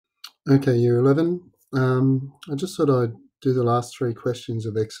Okay, year 11. I just thought I'd do the last three questions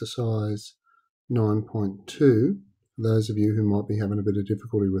of exercise 9.2 for those of you who might be having a bit of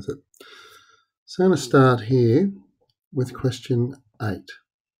difficulty with it. So I'm going to start here with question 8.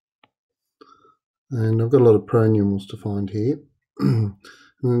 And I've got a lot of pronumerals to find here. And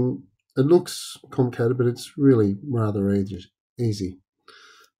it looks complicated, but it's really rather easy.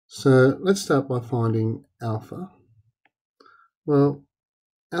 So let's start by finding alpha. Well,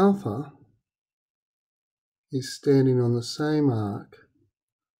 alpha is standing on the same arc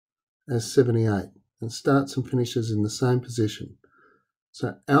as 78 and starts and finishes in the same position.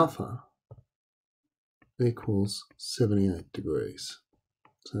 So alpha equals 78 degrees.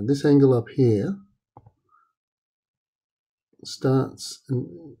 So this angle up here starts,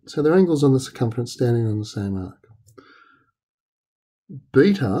 and so they're angles on the circumference standing on the same arc.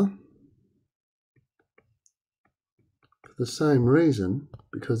 Beta, for the same reason,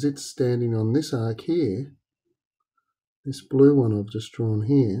 because it's standing on this arc here, this blue one I've just drawn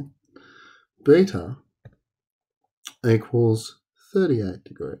here, beta equals 38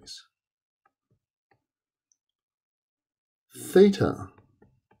 degrees. Theta,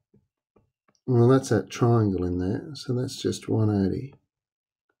 well, that's that triangle in there, so that's just 180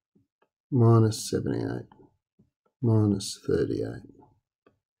 minus 78 minus 38.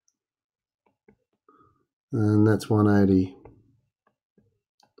 And that's 180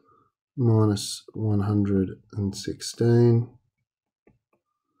 minus 116,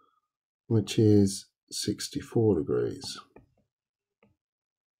 which is 64 degrees.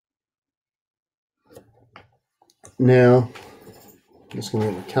 Now, I'm just going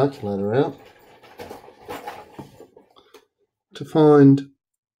to get the calculator out. To find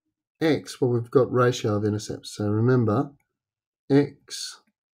x, well, we've got ratio of intercepts. So remember, x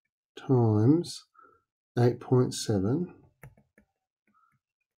times 8.7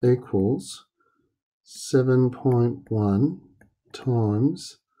 equals 7.1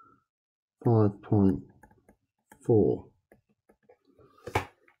 times 5.4.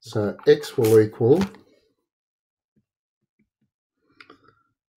 So x will equal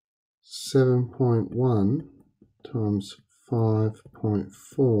 7.1 times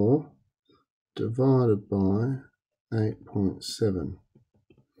 5.4 divided by 8.7.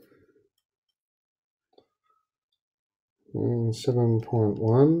 And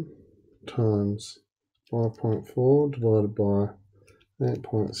 7.1 times 5.4 divided by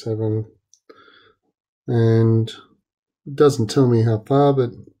 8.7. And it doesn't tell me how far,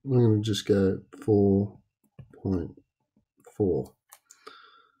 but I'm going to just go 4.4.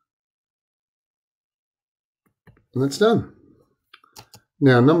 And that's done.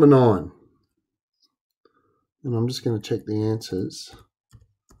 Now, number 9. And I'm just going to check the answers.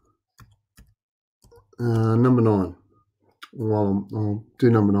 Number 9. I'll do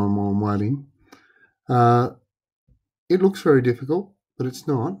number 9 while I'm waiting. It looks very difficult, but it's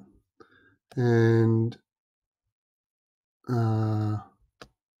not. And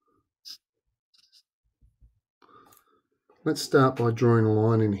let's start by drawing a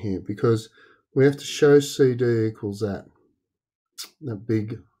line in here, because we have to show CD equals that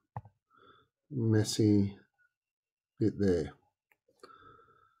big messy bit there.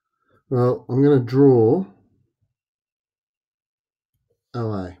 Well, I'm going to draw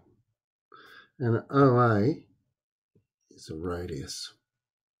OA, and OA is a radius,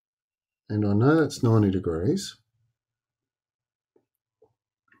 and I know that's 90 degrees.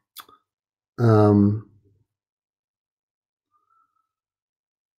 Well,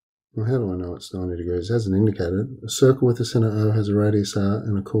 how do I know it's 90 degrees? It hasn't indicated. A circle with a centre O has a radius R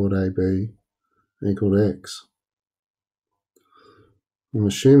and a chord AB equal to X. I'm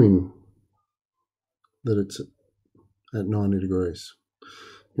assuming that it's at 90 degrees.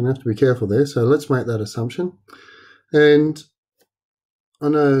 You're going to have to be careful there, so let's make that assumption. And I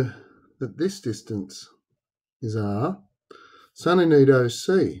know that this distance is R, so I only need OC.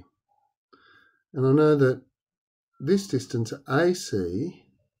 And I know that this distance AC,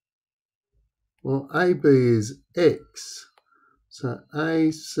 well, AB is X, so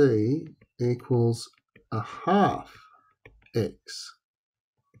AC equals a half X.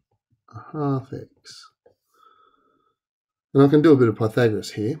 A half X. And I can do a bit of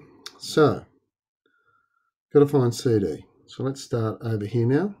Pythagoras here. So, got to find CD. So let's start over here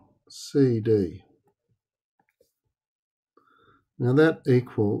now. CD. Now that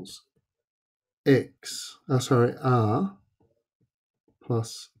equals R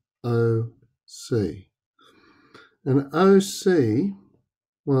plus OC. And OC,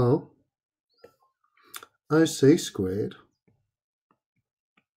 well, OC squared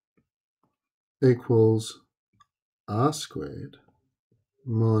equals R squared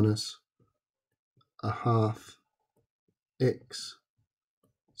minus a half x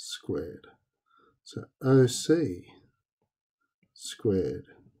squared. So OC squared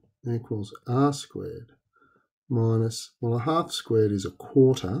equals r squared minus, well, a half squared is a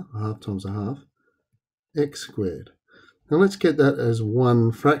quarter, a half times a half, x squared. Now let's get that as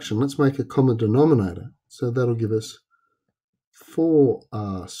one fraction. Let's make a common denominator. So that'll give us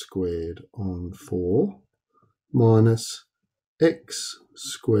 4r squared on 4 minus x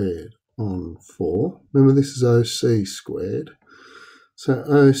squared on 4. Remember, this is OC squared. So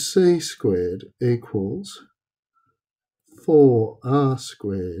OC squared equals 4r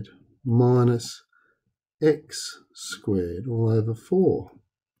squared minus x squared all over 4.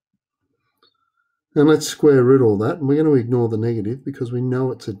 And let's square root all that. And we're going to ignore the negative because we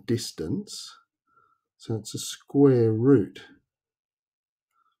know it's a distance. So it's a square root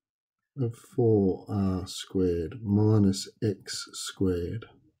of 4r squared minus x squared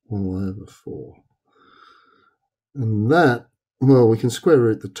all over 4. And that, well, we can square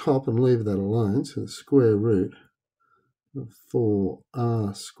root the top and leave that alone. So the square root of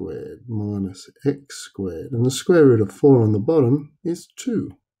 4r squared minus x squared. And the square root of 4 on the bottom is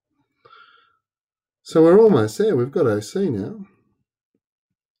 2. So we're almost there. We've got OC now.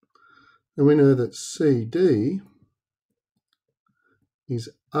 And we know that CD is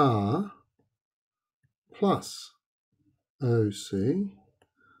R plus OC,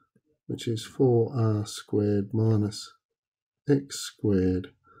 which is 4r squared minus x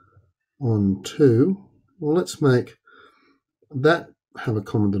squared on 2. Well, let's make that have a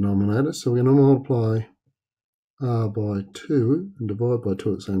common denominator. So we're going to multiply r by 2 and divide by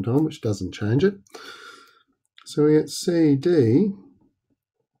 2 at the same time, which doesn't change it. So we get CD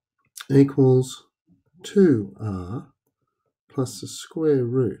equals 2r plus the square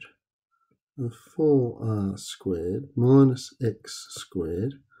root of 4r squared minus x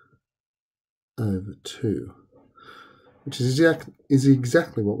squared over 2, which is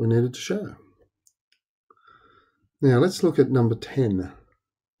exactly what we needed to show. Now let's look at number 10.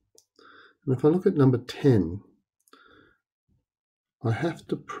 And if I look at number 10, I have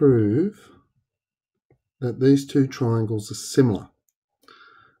to prove that these two triangles are similar.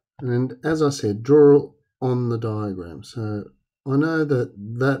 And as I said, draw on the diagram. So I know that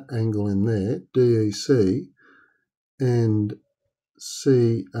that angle in there, DEC, and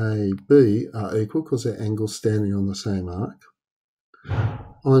CAB are equal because they're angles standing on the same arc.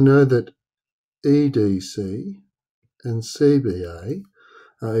 I know that EDC and CBA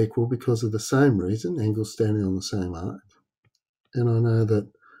are equal because of the same reason, angles standing on the same arc. And I know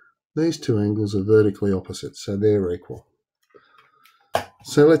that these two angles are vertically opposite, so they're equal.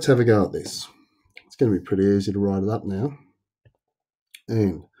 So let's have a go at this. It's going to be pretty easy to write it up now.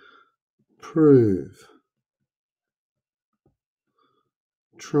 And prove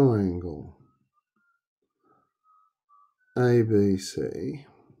triangle ABC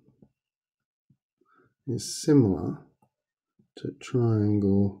is similar to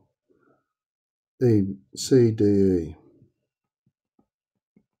triangle CDE.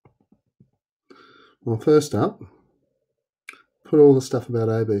 Well, first up, put all the stuff about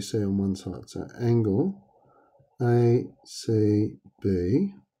ABC on one side. So angle ACB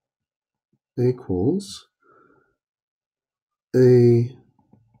equals ECD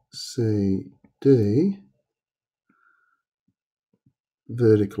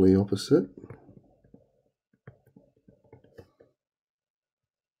vertically opposite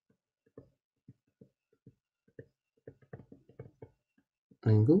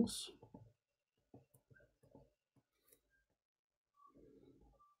angles.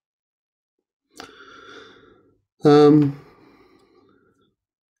 CAB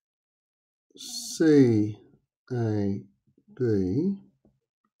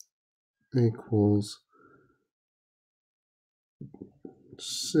equals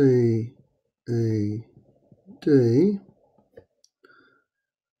CED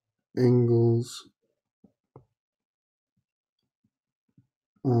angles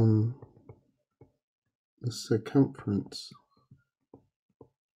on the circumference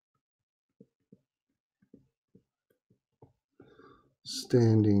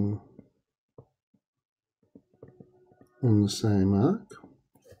standing on the same arc.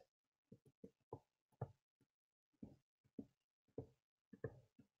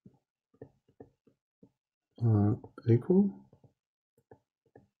 Equal.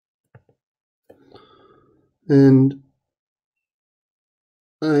 And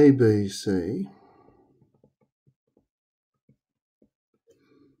ABC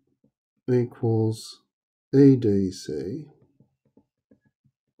equals EDC.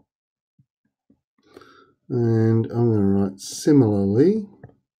 And I'm going to write similarly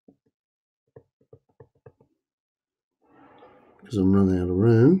because I'm running out of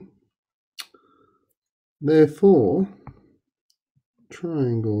room. Therefore,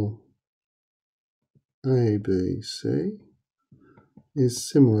 triangle ABC is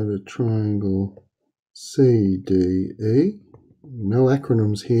similar to triangle CDE. No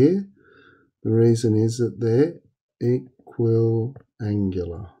acronyms here. The reason is that they're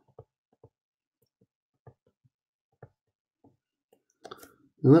equiangular.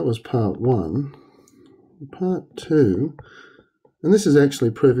 And that was part 1. Part 2, and this is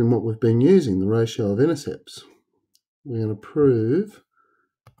actually proving what we've been using, the ratio of intercepts. We're going to prove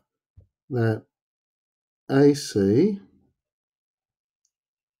that AC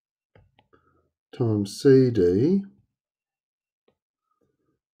times CD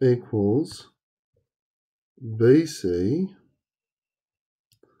equals BC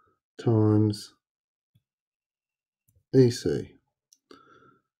times EC.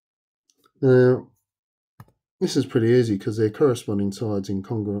 Now, this is pretty easy because they're corresponding sides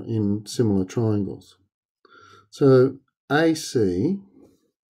in similar triangles. So AC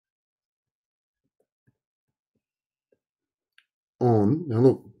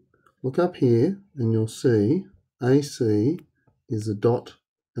now look up here and you'll see AC is the dot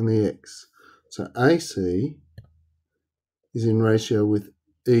and the X. So AC is in ratio with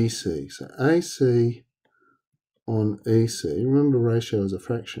EC. So AC on EC, remember ratio is a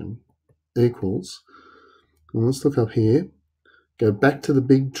fraction, equals, and let's look up here, go back to the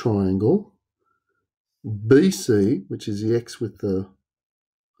big triangle, BC, which is the X with the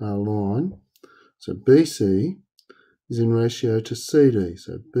line, so BC is in ratio to CD,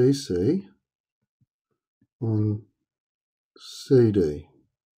 so BC on CD.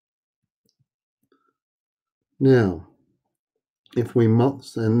 Now, if we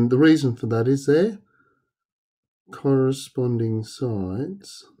and the reason for that is there, corresponding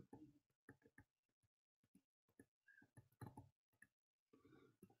sides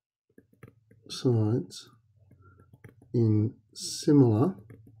in similar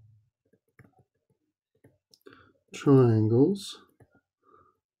triangles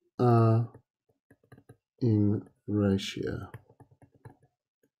are in ratio.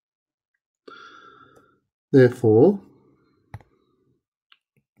 Therefore,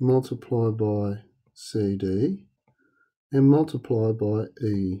 multiply by CD and multiply by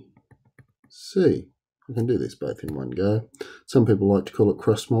EC. I can do this both in one go. Some people like to call it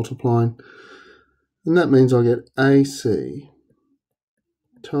cross-multiplying. And that means I get AC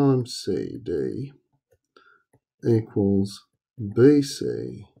times CD equals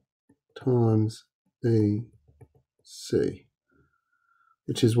BC times EC,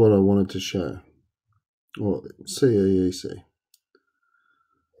 which is what I wanted to show, or CEEC.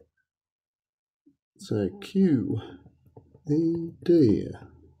 So QED,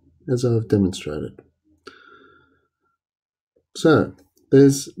 as I've demonstrated. So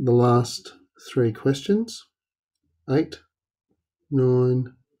there's the last 3 questions, 8,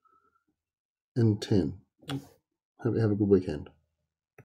 9, and 10. Hope you have a good weekend.